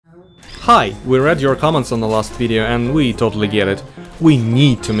Hi, we read your comments on the last video and we totally get it. We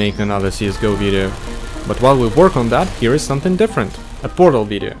need to make another CSGO video. But while we work on that, here is something different, a Portal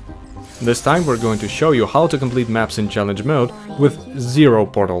video. This time we're going to show you how to complete maps in challenge mode with 0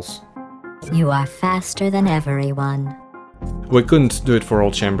 portals. You are faster than everyone. We couldn't do it for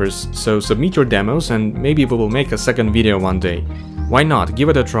all chambers, so submit your demos and maybe we will make a second video one day. Why not? Give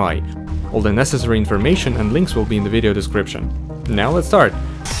it a try. All the necessary information and links will be in the video description. Now let's start!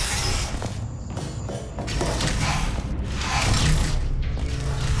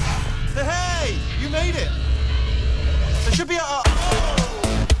 Hey! You made it! There should be a...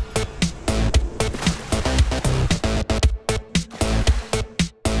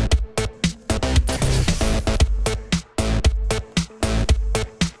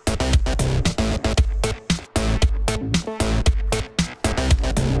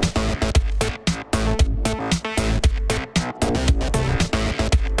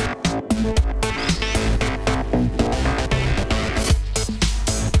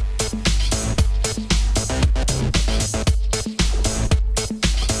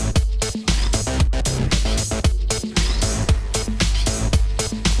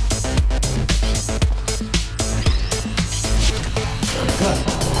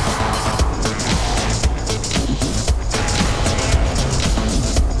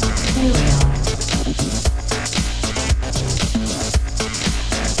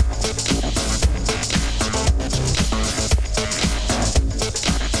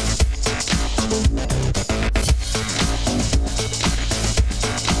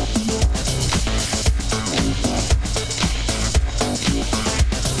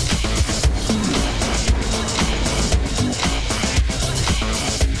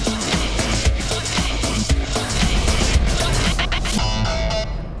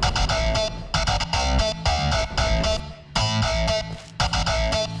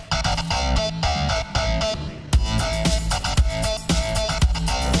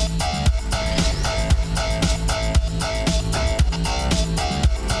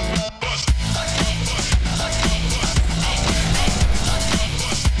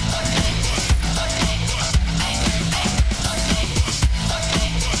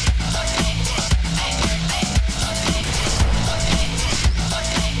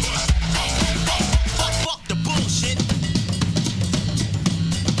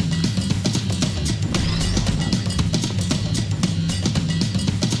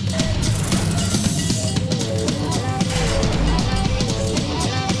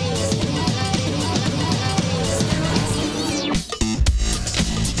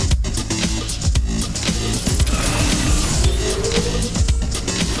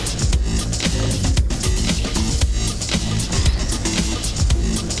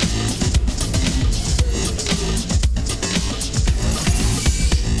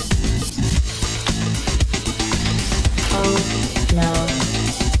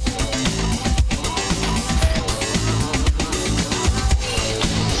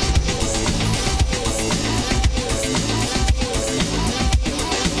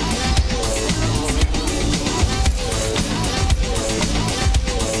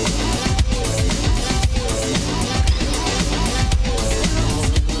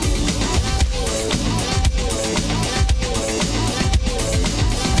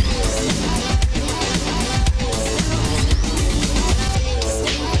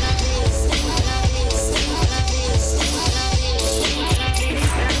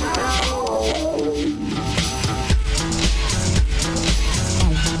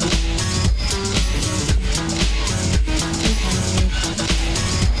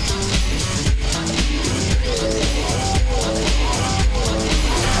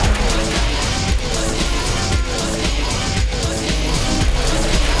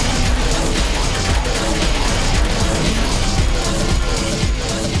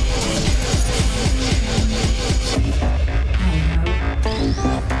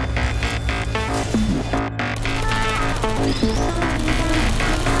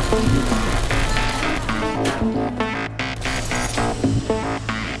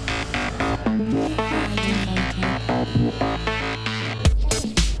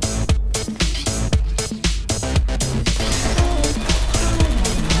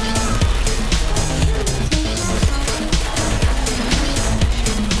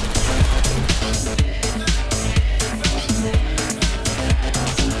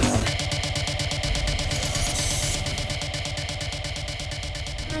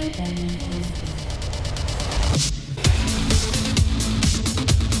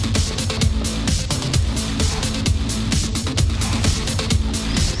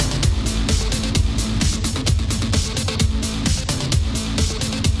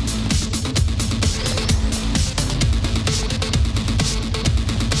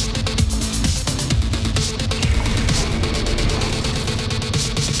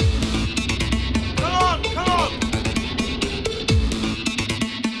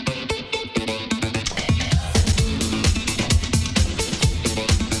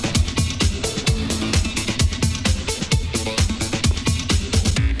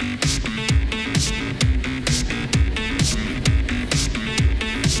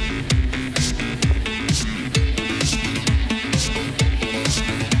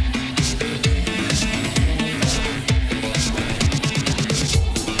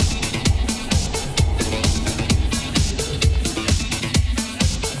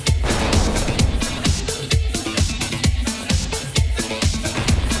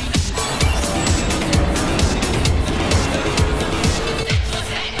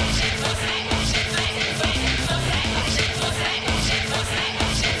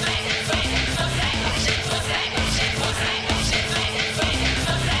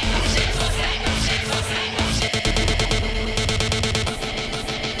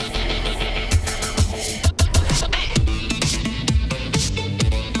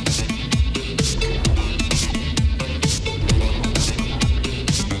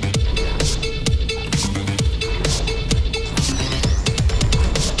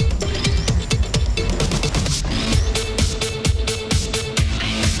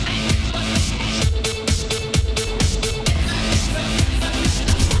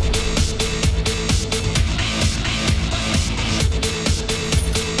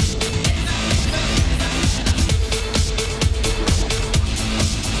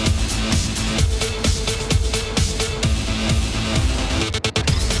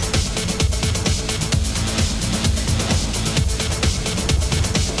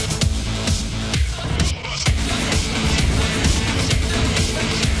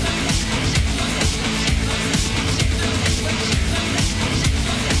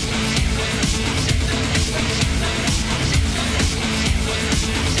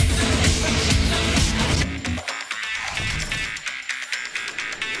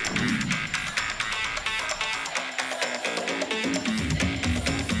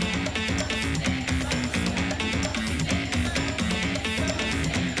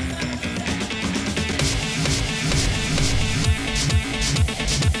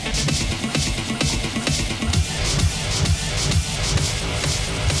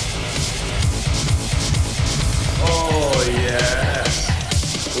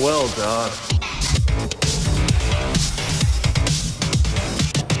 Well done.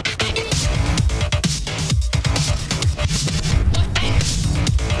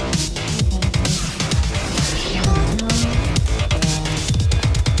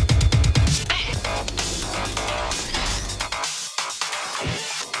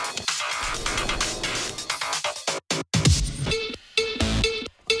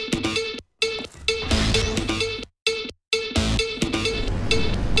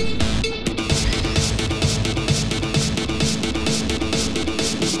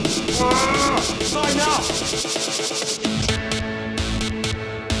 Sign up!